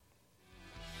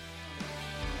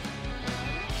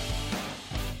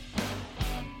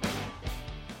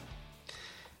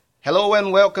Hello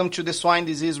and welcome to the Swine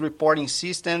Disease Reporting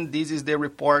System. This is the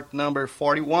report number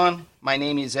 41. My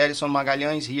name is Edison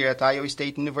Magalhães here at Iowa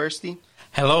State University.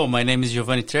 Hello, my name is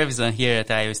Giovanni Trevisan here at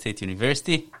Iowa State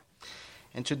University.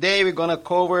 And today we're going to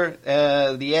cover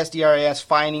the SDRS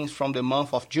findings from the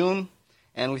month of June.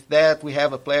 And with that, we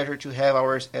have a pleasure to have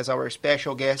as our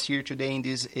special guest here today in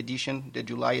this edition, the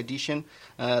July edition,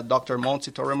 Dr.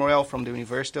 Montserrat Torremorell from the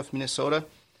University of Minnesota.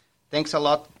 Thanks a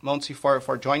lot, Montse,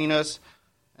 for joining us.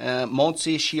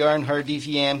 Montse, she earned her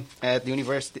DVM at the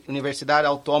Universidade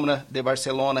Autônoma de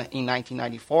Barcelona in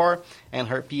 1994 and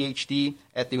her PhD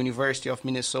at the University of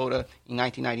Minnesota in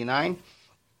 1999.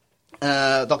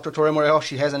 Dr. Torremorell,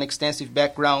 she has an extensive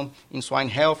background in swine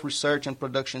health research and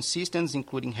production systems,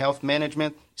 including health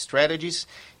management, strategies,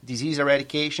 disease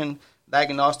eradication,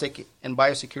 diagnostic, and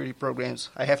biosecurity programs.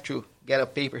 I have to get a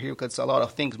paper here because it's a lot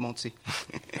of things, Montse.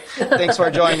 Thanks for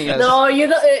joining us. No, you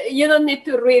don't need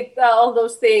to read all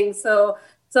those things. So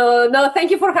no,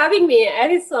 thank you for having me,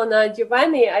 Edison,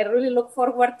 Giovanni. I really look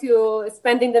forward to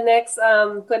spending the next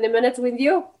 20 minutes with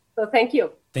you. So thank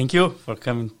you. Thank you for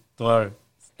coming to our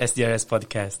SDRS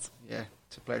podcast. Yeah,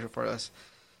 it's a pleasure for us.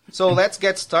 So let's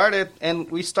get started,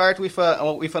 and we start with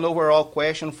an overall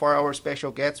question for our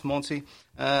special guest, Montse.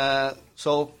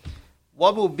 So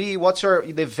what's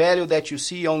the value that you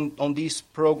see on these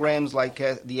programs like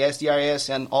the SDRS,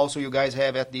 and also you guys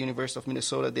have at the University of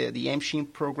Minnesota the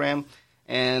MSHIM program,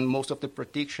 and most of the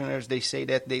practitioners, they say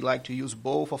that they like to use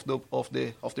both of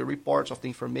the reports, of the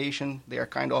information. They are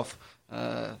kind of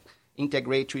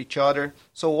integrate to each other.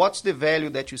 So what's the value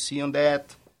that you see on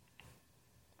that?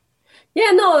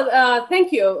 Yeah, no,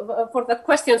 thank you for that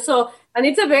question. So, and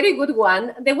it's a very good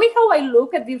one. The way how I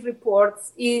look at these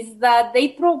reports is that they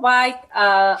provide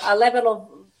a level of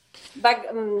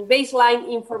baseline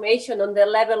information on the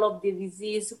level of the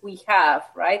disease we have,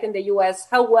 right, in the U.S.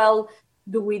 How well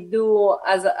do we do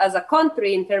as a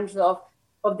country in terms of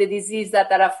the disease that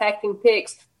are affecting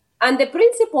pigs? And the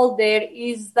principle there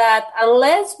is that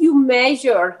unless you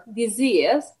measure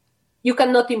disease, you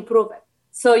cannot improve it.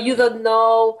 So you don't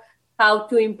know how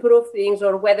to improve things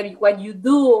or whether what you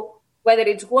do, whether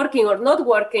it's working or not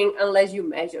working, unless you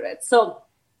measure it. So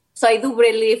I do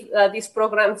believe these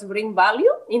programs bring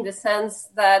value in the sense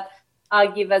that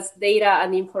give us data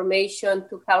and information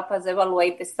to help us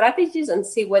evaluate the strategies and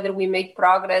see whether we make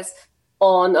progress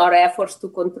on our efforts to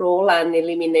control and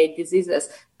eliminate diseases.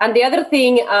 And the other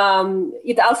thing,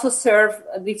 it also serves,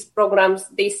 these programs,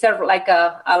 they serve like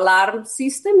a alarm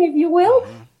system, if you will,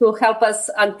 to help us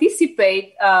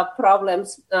anticipate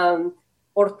problems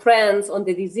or trends on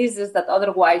the diseases that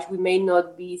otherwise we may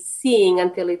not be seeing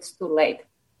until it's too late.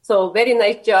 So very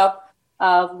nice job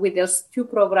with those two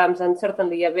programs, and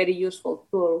certainly a very useful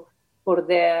tool for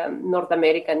the North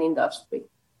American industry.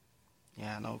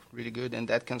 Yeah, no, really good. And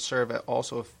that can serve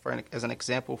also as an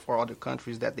example for other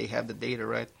countries that they have the data,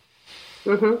 right?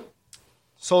 Mm-hmm.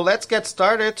 So let's get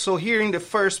started. So here in the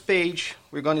first page,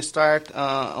 we're going to start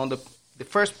on the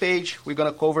first page. We're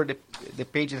going to cover the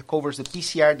page that covers the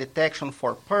PCR detection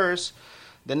for PRRS.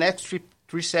 The next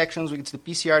three sections, it's the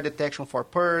PCR detection for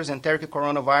PRRS, enteric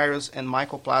coronavirus, and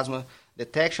mycoplasma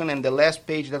detection. And the last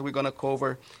page that we're going to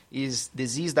cover is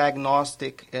disease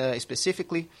diagnostic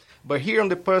specifically. But here on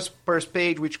the first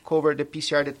page, which covered the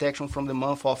PCR detection from the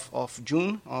month of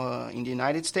June in the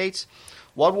United States,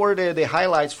 what were the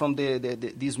highlights from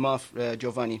this month,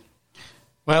 Giovanni?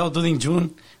 Well, during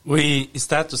June, we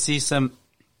start to see some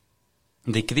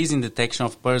decrease in detection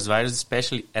of PRRS virus,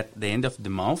 especially at the end of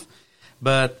the month.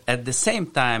 But at the same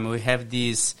time, we have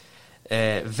this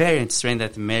variant strain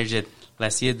that emerged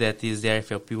last year, that is the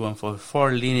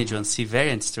RFLP144 lineage 1C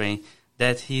variant strain,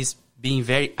 that is being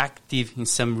very active in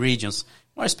some regions,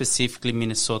 more specifically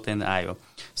Minnesota and Iowa.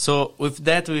 So with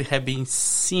that, we have been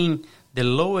seeing the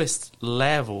lowest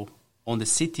level on the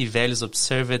CT values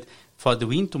observed for the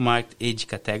win to market age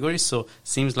category. So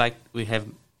seems like we have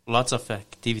lots of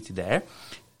activity there.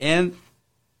 And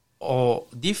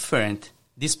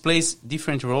displays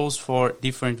different roles for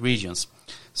different regions.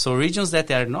 So regions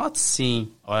that are not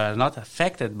seen or are not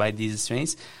affected by these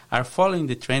strains are following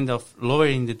the trend of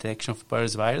lowering detection of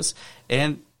PRRS virus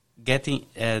and getting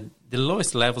the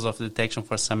lowest levels of detection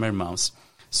for summer months.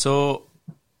 So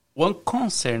one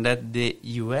concern that the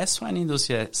U.S. swine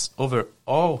industry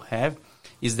overall have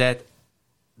is that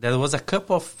there was a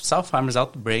couple of sow farmers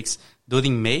outbreaks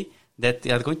during May that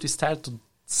they are going to start to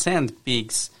send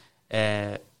pigs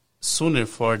sooner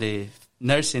for the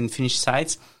nursery and finish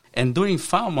sites. And during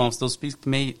fall months, those pigs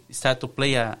may start to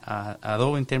play a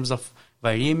role in terms of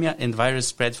viremia and virus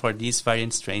spread for this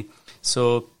variant strain.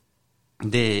 So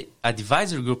the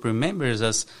advisory group remembers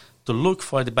us to look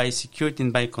for the biosecurity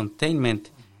and biocontainment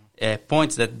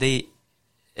points that they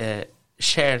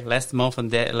shared last month on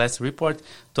the last report,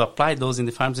 to apply those in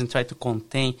the farms and try to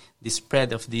contain the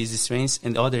spread of these strains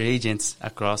and other agents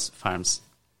across farms.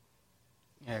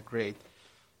 Yeah, great.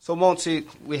 So, Montse,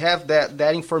 we have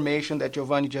that information that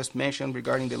Giovanni just mentioned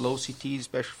regarding the low CT,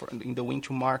 especially in the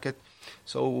winter market.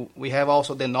 So we have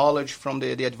also the knowledge from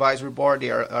the advisory board. They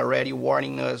are already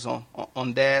warning us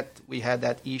on that. We had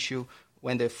that issue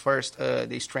when the first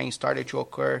the strain started to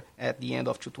occur at the end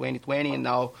of 2020, and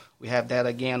now we have that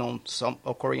again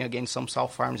occurring again some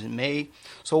South farms in May.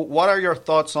 So what are your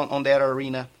thoughts on that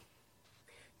arena?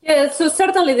 Yeah, so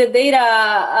certainly the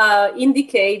data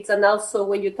indicates, and also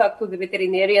when you talk to the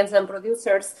veterinarians and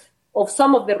producers of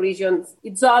some of the regions,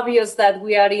 it's obvious that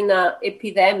we are in an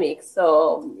epidemic.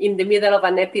 So in the middle of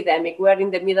an epidemic, we're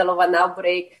in the middle of an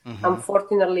outbreak. Mm-hmm.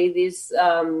 Unfortunately, this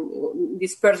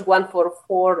PRRS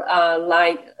 144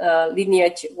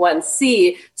 lineage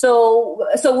 1C. So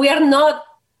we are not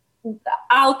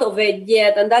out of it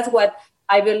yet, and that's what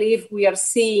I believe we are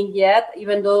seeing yet,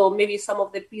 even though maybe some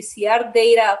of the PCR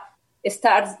data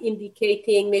starts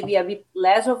indicating maybe a bit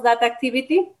less of that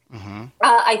activity. Mm-hmm.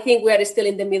 I think we are still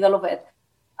in the middle of it.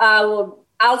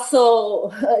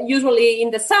 Also, usually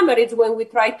in the summer, it's when we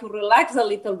try to relax a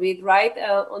little bit, right,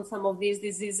 on some of these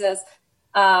diseases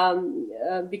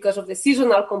because of the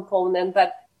seasonal component,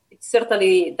 but it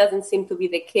certainly doesn't seem to be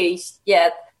the case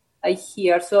yet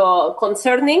here. So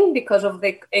concerning because of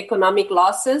the economic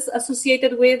losses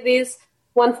associated with these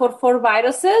 144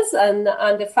 viruses and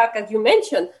the fact, as you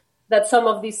mentioned, that some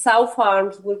of these sow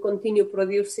farms will continue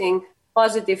producing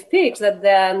positive pigs, that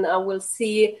then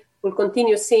we'll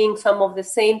continue seeing some of the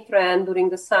same trend during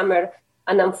the summer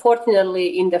and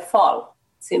unfortunately in the fall,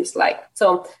 seems like.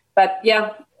 So, but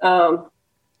yeah,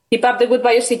 keep up the good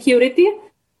biosecurity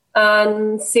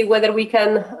and see whether we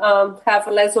can have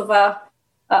less of a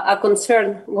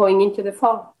concern going into the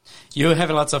fall. You have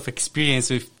lots of experience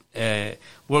with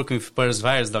working with PRRS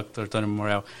virus, Dr.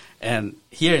 Torremorell, and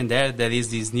here and there is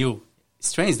these new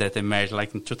strains that emerged.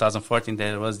 Like in 2014,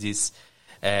 there was this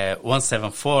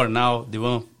 174, now the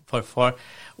 144.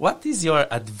 What is your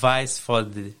advice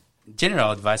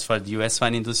general advice for the U.S.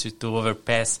 swine industry to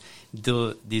overpass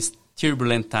these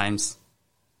turbulent times?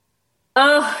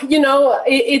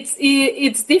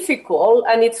 It's difficult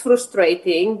and it's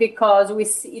frustrating because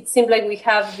it seems like we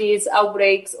have these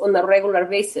outbreaks on a regular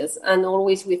basis, and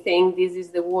always we think this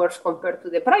is the worst compared to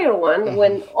the prior one, mm-hmm.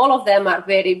 when all of them are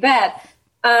very bad.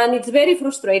 And it's very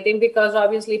frustrating because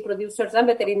obviously producers and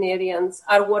veterinarians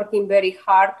are working very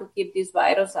hard to keep this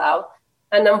virus out.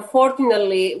 And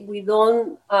unfortunately, we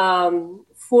don't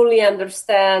fully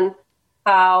understand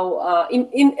how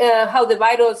the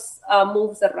virus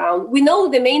moves around. We know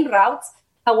the main routes.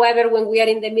 However, when we are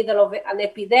in the middle of an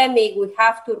epidemic, we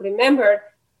have to remember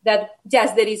that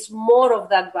just there is more of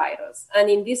that virus. And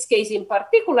in this case in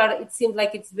particular, it seems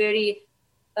like it's very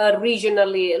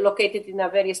regionally located in a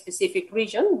very specific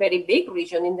region, very big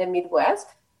region in the Midwest.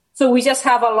 So we just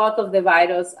have a lot of the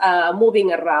virus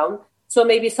moving around. So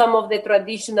maybe some of the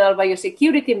traditional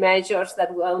biosecurity measures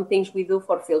things we do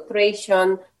for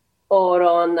filtration or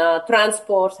on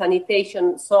transport,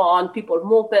 sanitation, so on, people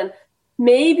movement,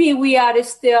 maybe we are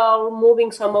still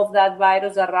moving some of that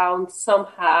virus around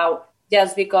somehow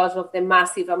just because of the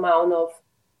massive amount of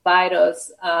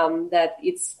virus that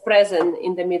it's present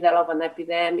in the middle of an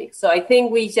epidemic. So I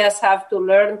think we just have to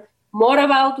learn more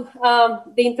about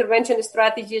the intervention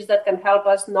strategies that can help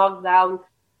us knock down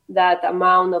that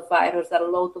amount of virus, that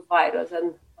load of virus.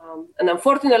 And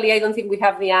unfortunately, I don't think we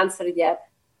have the answer yet,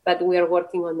 but we are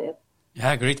working on it.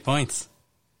 Yeah, great points.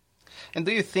 And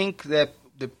do you think that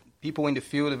the people in the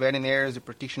field, the veterinarians, the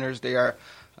practitioners, they are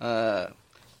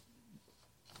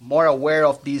more aware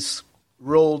of this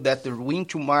role that the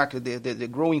winter market, the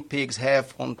growing pigs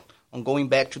have on going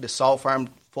back to the sow farm,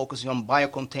 focusing on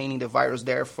biocontaining the virus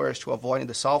there first to avoid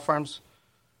the sow farms?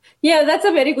 Yeah, that's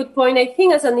a very good point. I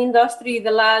think as an industry, the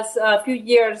last few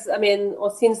years, or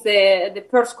since the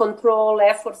PRRS control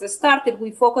efforts started,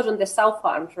 we focus on the sow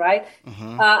farms, right?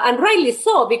 Mm-hmm. And rightly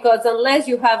so, because unless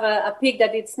you have a pig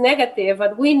that is negative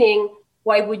at weaning,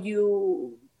 why would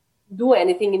you do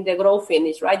anything in the grow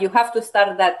finish, right? You have to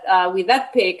start that with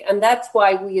that pig, and that's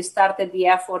why we started the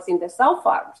efforts in the sow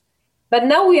farms. But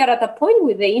now we are at a point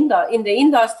in the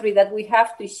industry that we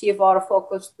have to shift our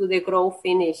focus to the grow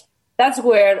finish. That's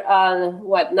where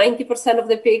 90% of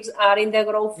the pigs are in the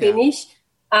grow finish,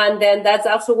 and then that's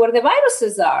also where the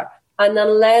viruses are. And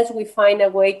unless we find a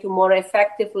way to more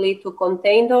effectively to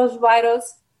contain those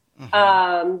viruses,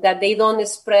 mm-hmm. That they don't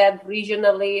spread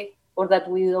regionally or that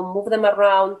we don't move them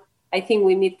around, I think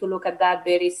we need to look at that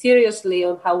very seriously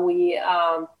on how we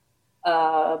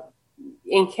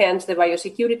enhance the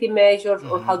biosecurity measures,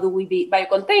 or how do we be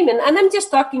biocontainment. And I'm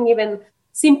just talking even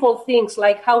simple things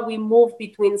like how we move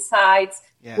between sites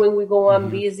when we go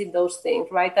and visit those things,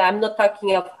 right? I'm not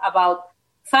talking about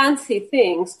fancy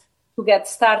things to get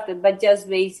started, but just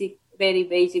basic, very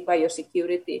basic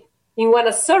biosecurity. In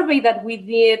one survey that we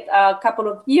did a couple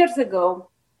of years ago,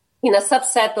 in a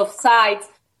subset of sites,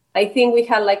 I think we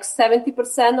had like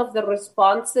 70% of the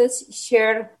responses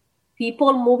shared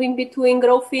people moving between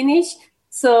grow finish.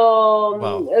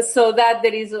 So, so that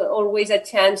there is always a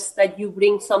chance that you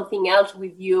bring something else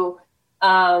with you,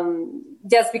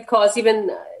 just because even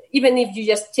if you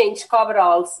just change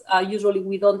coveralls, usually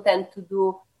we don't tend to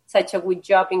do such a good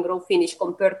job in grow finish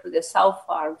compared to the sow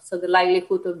farm. So the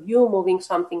likelihood of you moving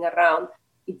something around,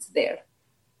 it's there.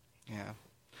 Yeah.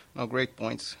 No, great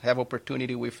points. Have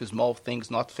opportunity with small things,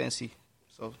 not fancy.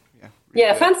 So,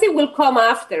 fancy will come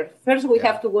after. First, we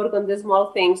have to work on the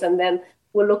small things, and then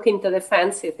we'll look into the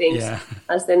fancy things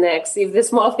as the next. If the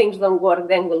small things don't work,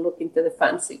 then we'll look into the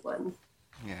fancy ones.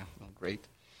 Yeah, great.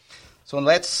 So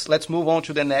let's move on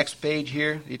to the next page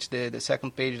here. It's the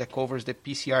second page that covers the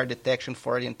PCR detection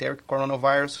for the enteric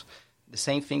coronavirus. The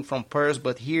same thing from PRRS,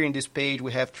 but here in this page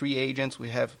we have 3 agents. We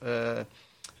have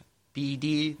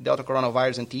PED, Delta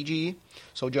coronavirus, and TGE.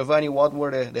 So Giovanni, what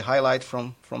were the highlights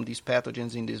from these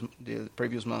pathogens in the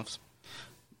previous months?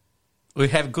 We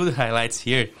have good highlights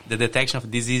here. The detection of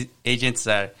these agents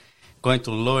are going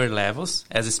to lower levels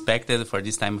as expected for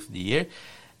this time of the year.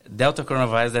 Delta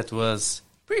coronavirus that was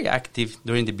pretty active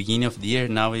during the beginning of the year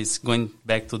now is going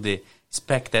back to the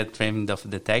expected trend of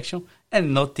detection,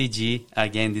 and no TG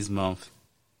again this month.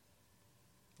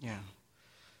 Yeah.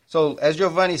 So as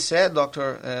Giovanni said,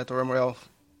 Dr. Torremorell,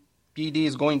 PD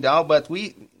is going down, but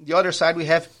the other side, we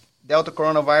have Delta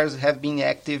coronavirus have been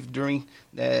active during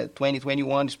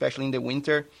 2021, especially in the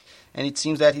winter, and it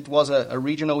seems that it was a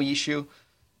regional issue.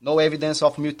 No evidence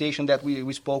of mutation that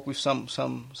we spoke with some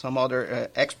other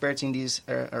experts in this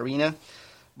arena,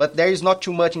 but there is not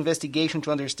too much investigation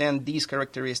to understand these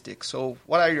characteristics. So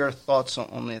what are your thoughts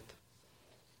on it?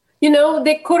 You know,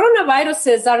 the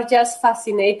coronaviruses are just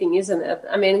fascinating, isn't it?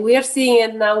 I mean, we are seeing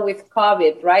it now with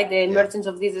COVID, right? The emergence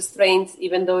of these strains,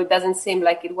 even though it doesn't seem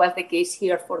like it was the case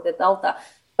here for the Delta.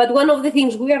 But one of the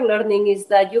things we are learning is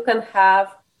that you can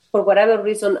have, for whatever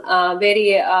reason,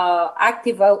 very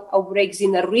active outbreaks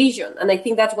in a region. And I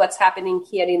think that's what's happening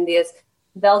here in this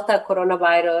Delta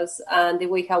coronavirus, and the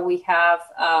way how we have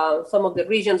some of the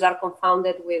regions are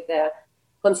confounded with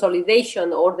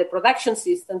consolidation or the production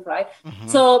system, right? Mm-hmm.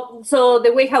 So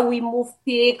the way how we move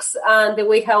pigs and the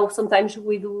way how sometimes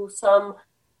we do some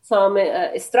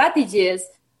strategies,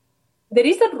 there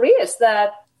is a risk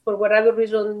that for whatever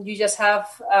reason you just have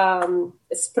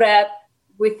spread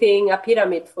within a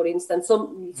pyramid, for instance.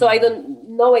 So I don't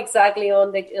know exactly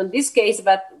on this case,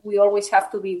 but we always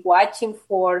have to be watching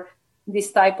for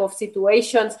this type of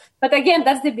situations. But again,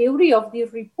 that's the beauty of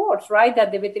these reports, right?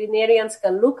 That the veterinarians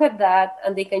can look at that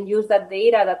and they can use that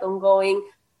data, that ongoing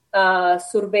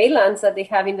surveillance that they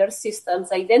have in their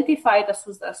systems, identify it as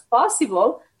soon as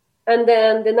possible. And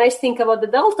then the nice thing about the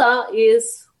Delta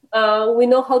is we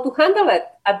know how to handle it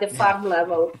at the farm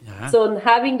level. Yeah. So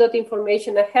having that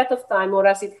information ahead of time or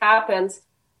as it happens,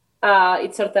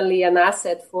 it's certainly an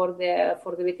asset for the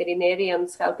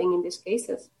veterinarians helping in these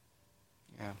cases.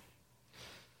 Yeah.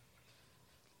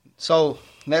 So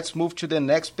let's move to the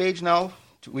next page now,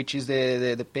 which is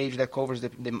the page that covers the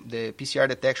PCR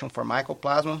detection for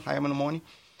mycoplasma pneumonia.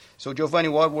 So Giovanni,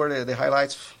 what were the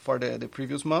highlights for the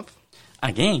previous month?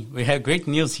 Again, we have great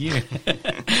news here.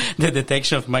 The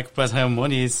detection of mycoplasma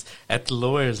pneumonia is at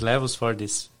lower levels for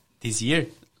this year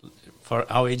for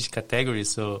our age category.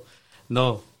 So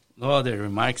no other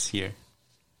remarks here.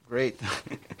 Great.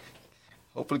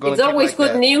 Hopefully it's always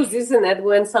good news, isn't it?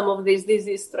 When some of these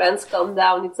disease trends come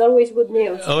down, it's always good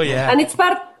news. Oh yeah, and it's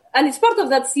part of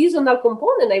that seasonal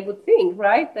component, I would think,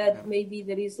 right? That maybe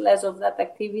there is less of that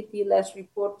activity, less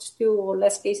reports to, or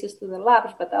less cases to the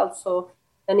labs, but also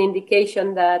an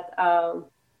indication that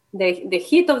the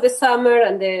heat of the summer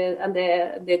and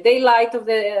the daylight of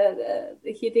the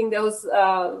hitting those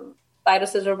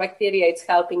viruses or bacteria, it's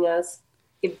helping us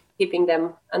keeping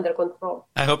them under control.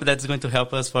 I hope that's going to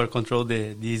help us for control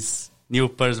these new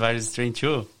PRRS virus strain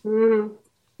too. Mm-hmm.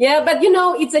 Yeah, but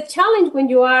it's a challenge when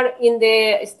you are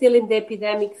still in the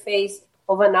epidemic phase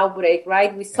of an outbreak,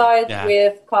 right? We saw it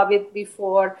with COVID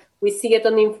before. We see it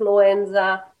on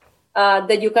influenza,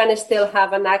 that you can still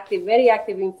have an very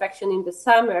active infection in the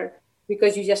summer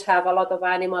because you just have a lot of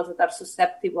animals that are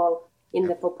susceptible in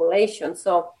the population.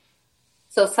 So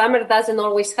So summer doesn't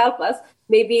always help us.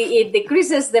 Maybe it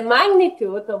decreases the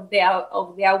magnitude of the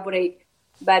outbreak,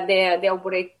 but the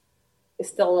outbreak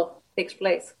still takes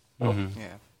place. Mm-hmm.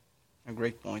 Yeah, a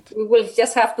great point. We will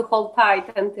just have to hold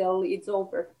tight until it's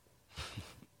over.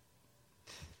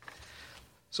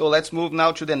 So let's move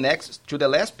now to the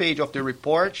last page of the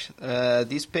report.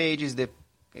 This page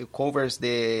covers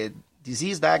the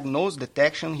disease diagnosis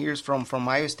detection. Here's from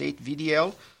Iowa State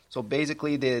VDL. So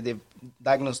basically, the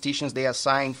diagnosticians, they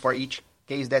assign for each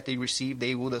case that they receive,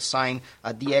 they would assign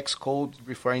a DX code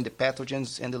referring the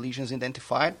pathogens and the lesions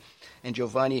identified. And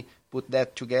Giovanni put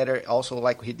that together also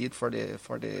like he did for the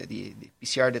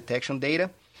PCR detection data.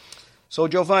 So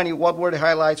Giovanni, what were the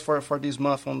highlights for this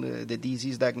month on the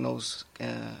disease diagnosis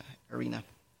arena?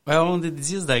 Well, on the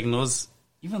disease diagnosis,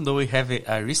 even though we have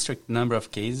a restricted number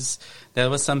of cases, there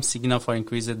was some signal for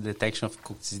increased detection of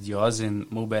coccidiosis and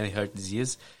mulberry heart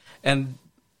disease. And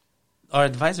our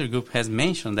advisory group has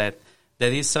mentioned that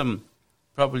there is some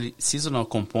probably seasonal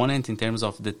component in terms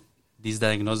of this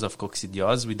diagnosis of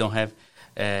coccidiosis. We don't have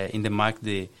in the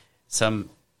market some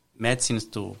medicines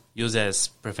to use as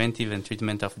preventive and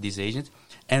treatment of this agent.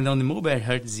 And on the mulberry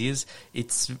heart disease,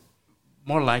 it's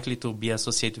more likely to be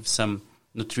associated with some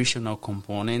nutritional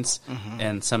components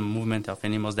and some movement of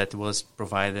animals that was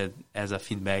provided as a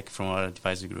feedback from our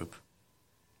advisory group.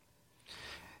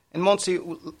 And Montse,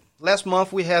 last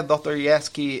month we had Dr.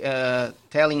 Yaski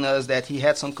telling us that he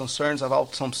had some concerns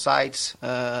about some sites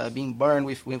being burned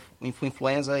with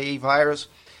Influenza A virus.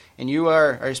 And you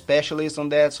are a specialist on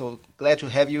that, so glad to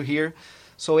have you here.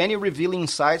 So any revealing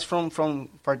insights for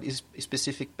this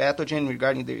specific pathogen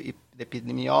regarding the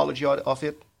epidemiology of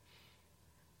it?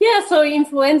 Yeah, so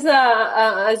influenza,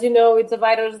 as you know, it's a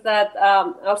virus that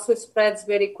also spreads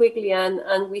very quickly,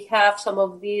 and we have some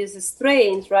of these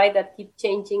strains, right, that keep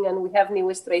changing, and we have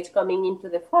new strains coming into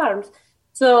the farms.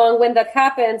 So when that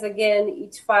happens, again,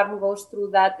 each farm goes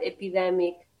through that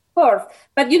epidemic curve.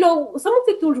 But, you know, some of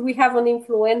the tools we have on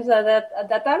influenza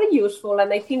that are useful,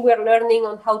 and I think we're learning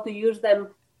on how to use them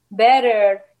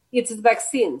better, it's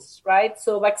vaccines, right?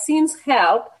 So vaccines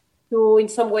help to, in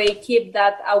some way, keep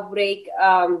that outbreak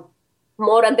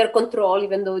more under control,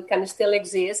 even though it can still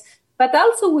exist. But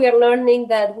also we are learning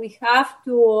that we have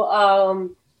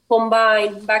to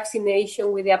combine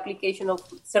vaccination with the application of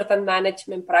certain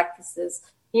management practices,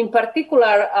 in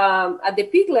particular at the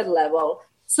piglet level.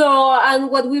 So,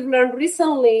 and what we've learned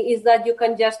recently is that you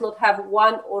can just not have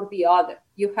one or the other.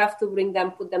 You have to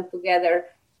put them together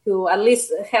to at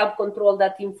least help control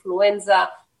that influenza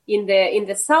in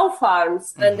the sow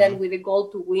farms, and then with the goal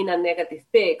to win a negative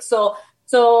pig. So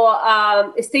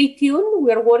stay tuned.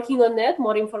 We're working on it.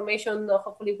 More information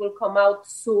hopefully will come out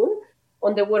soon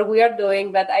on the work we are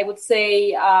doing. But I would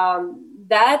say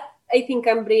that I think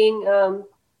can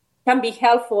be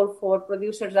helpful for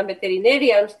producers and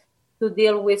veterinarians to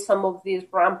deal with some of these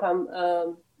rampant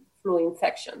flu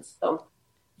infections. So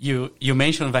you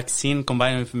mentioned vaccine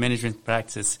combined with management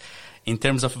practices. In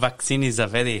terms of vaccine, is a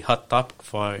very hot topic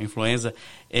for influenza.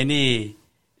 Any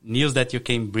news that you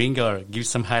can bring or give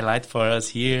some highlight for us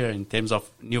here in terms of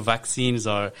new vaccines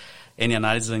or any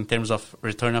analysis in terms of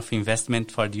return of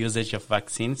investment for the usage of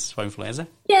vaccines for influenza?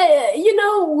 Yeah, you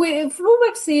know, with flu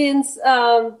vaccines,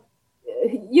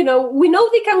 we know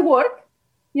they can work,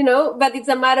 but it's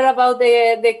a matter about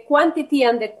the quantity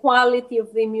and the quality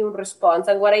of the immune response.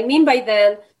 And what I mean by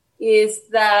that is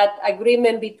that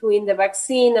agreement between the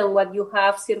vaccine and what you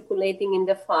have circulating in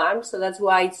the farm. So that's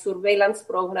why surveillance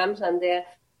programs and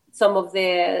some of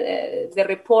the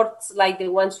reports like the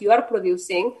ones you are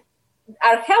producing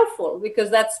are helpful,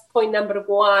 because that's point number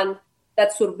one,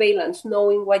 that surveillance,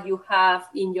 knowing what you have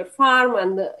in your farm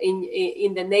and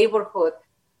in the neighborhood.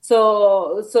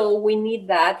 So we need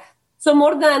that. So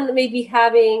more than maybe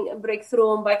having a breakthrough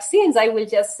on vaccines, I will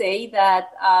just say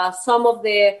that some of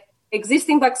the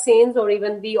existing vaccines or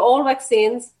even the old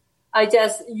vaccines are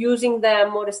just using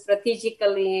them more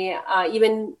strategically.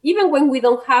 Even when we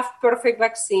don't have perfect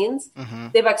vaccines,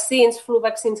 the flu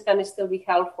vaccines can still be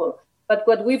helpful. But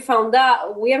what we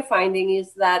are finding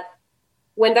is that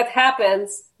when that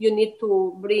happens, you need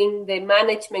to bring the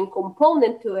management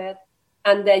component to it,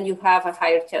 and then you have a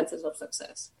higher chances of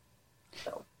success.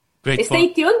 So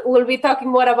stay tuned. We'll be talking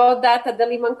more about that at the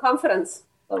Lehman conference.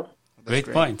 So.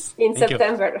 Great points. In Thank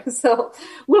September. You. So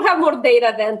we'll have more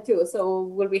data then too. So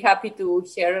we'll be happy to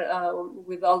share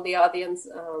with all the audience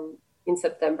in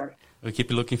September. We'll keep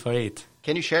looking for it.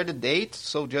 Can you share the date?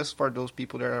 So just for those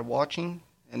people that are watching,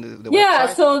 and the yeah,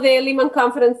 website? so the Lehman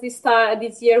conference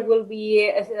this year will be,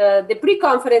 the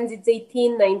pre-conference is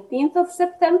 19th of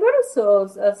September, so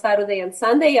Saturday and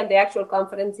Sunday, and the actual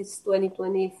conference is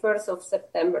 21st of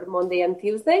September, Monday and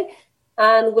Tuesday.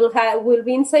 And we'll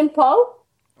be in St. Paul,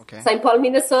 St. Paul,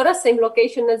 Minnesota, same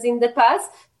location as in the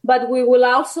past, but we will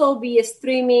also be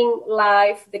streaming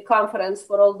live the conference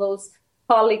for all those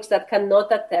colleagues that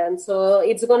cannot attend. So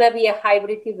it's going to be a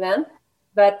hybrid event.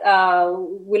 But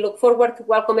we look forward to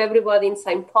welcome everybody in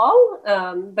St. Paul.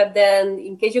 But then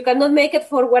in case you cannot make it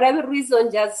for whatever reason,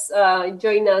 just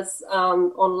join us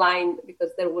online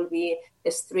because there will be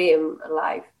a stream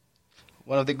live.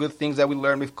 One of the good things that we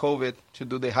learned with COVID, to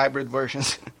do the hybrid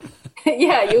versions.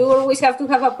 Yeah, you always have to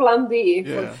have a plan B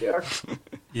for sure.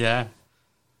 Yeah.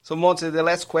 So Montse, the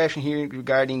last question here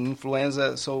regarding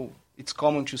influenza. So it's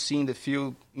common to see in the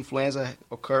field influenza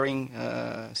occurring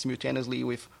simultaneously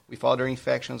with other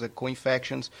infections and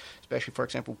co-infections, especially, for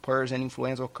example, PRRS and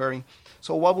influenza occurring.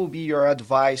 So what will be your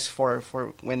advice for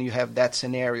when you have that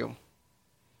scenario?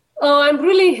 I'm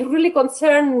really, really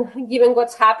concerned given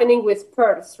what's happening with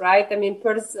PRRS, right? I mean,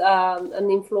 PRRS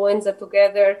and influenza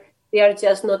together, they are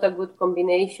just not a good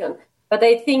combination. But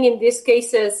I think in these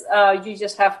cases, you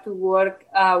just have to work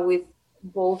with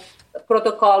both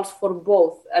protocols for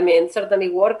both. I mean, certainly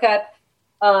work at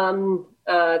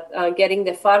getting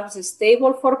the farms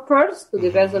stable for PRRS to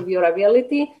the best of your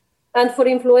ability. And for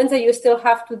influenza, you still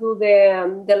have to do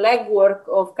the legwork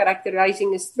of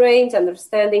characterizing strains,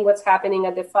 understanding what's happening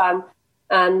at the farm,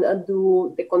 and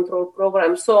do the control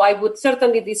program. So I would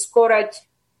certainly discourage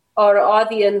our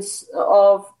audience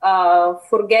of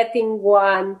forgetting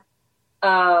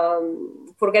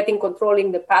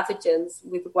controlling the pathogens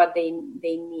with what they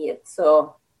need.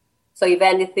 So if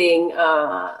anything,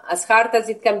 as hard as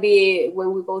it can be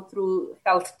when we go through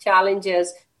health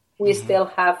challenges, we still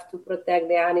have to protect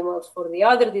the animals for the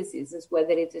other diseases,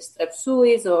 whether it's strep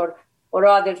suis or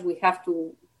others. We have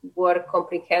to work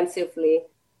comprehensively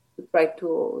to try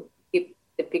to keep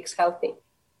the pigs healthy.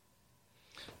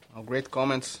 Oh, great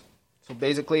comments. So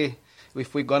basically,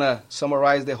 if we're going to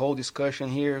summarize the whole discussion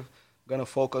here, we're going to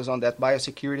focus on that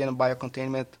biosecurity and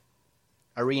biocontainment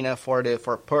arena for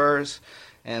PRRS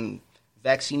and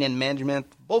vaccine and management,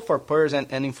 both for PRRS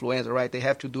and influenza, right? They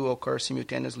have to occur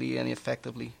simultaneously and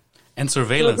effectively. And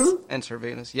surveillance. And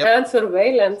surveillance, yep. And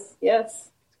surveillance, yes.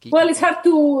 Well, it's hard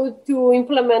to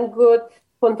implement good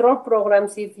control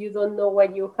programs if you don't know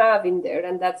what you have in there.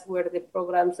 And that's where the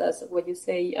programs, as what you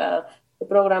say, the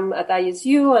program at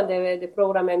ISU and the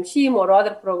program MSHIM or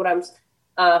other programs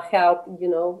help,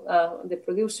 the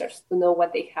producers to know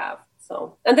what they have.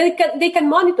 So, and they can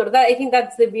monitor that. I think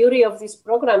that's the beauty of these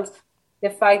programs, the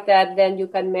fact that then you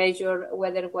can measure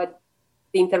whether what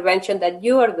the intervention that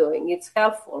you are doing is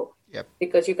helpful. Yep.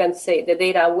 Because you can say the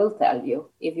data will tell you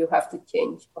if you have to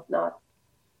change or not.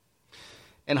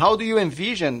 And how do you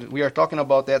envision, we are talking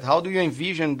about that, how do you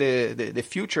envision the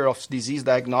future of disease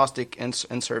diagnostic and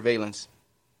surveillance?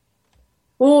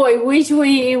 Oh, I wish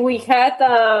we had,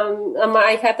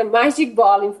 I had a magic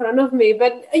ball in front of me.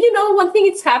 But, one thing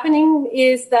that's happening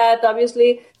is that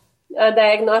obviously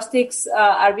diagnostics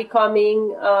are becoming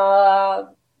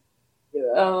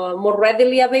more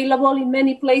readily available in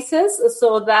many places.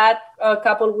 So that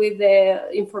coupled with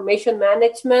the information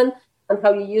management and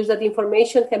how you use that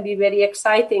information can be very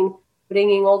exciting,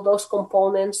 bringing all those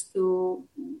components to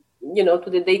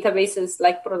the databases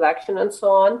like production and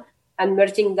so on, and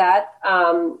merging that.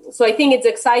 So I think it's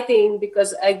exciting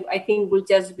because I think we'll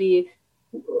just be,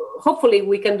 hopefully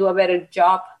we can do a better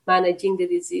job managing the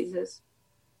diseases.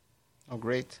 Oh,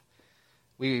 great.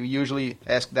 We usually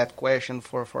ask that question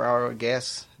for our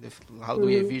guests. How do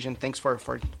we envision? Thanks for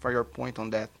your point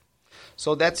on that.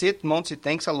 So that's it, Montse.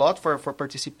 Thanks a lot for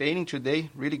participating today.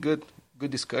 Really good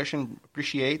discussion.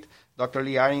 Appreciate. Dr.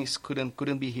 Liares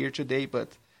couldn't be here today, but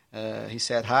he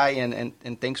said hi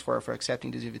and thanks for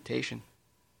accepting this invitation.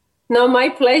 No, my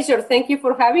pleasure. Thank you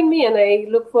for having me, and I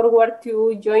look forward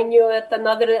to join you at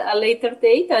a later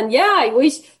date. And yeah, I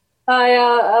wish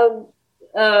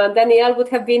Daniel would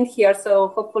have been here, so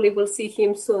hopefully we'll see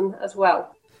him soon as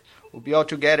well. We'll be all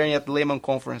together at the Lehman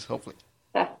conference, hopefully.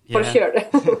 For sure.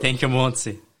 Thank you,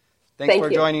 Montse. Thanks for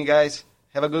joining, guys.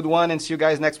 Have a good one, and see you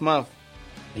guys next month.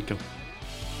 Thank you.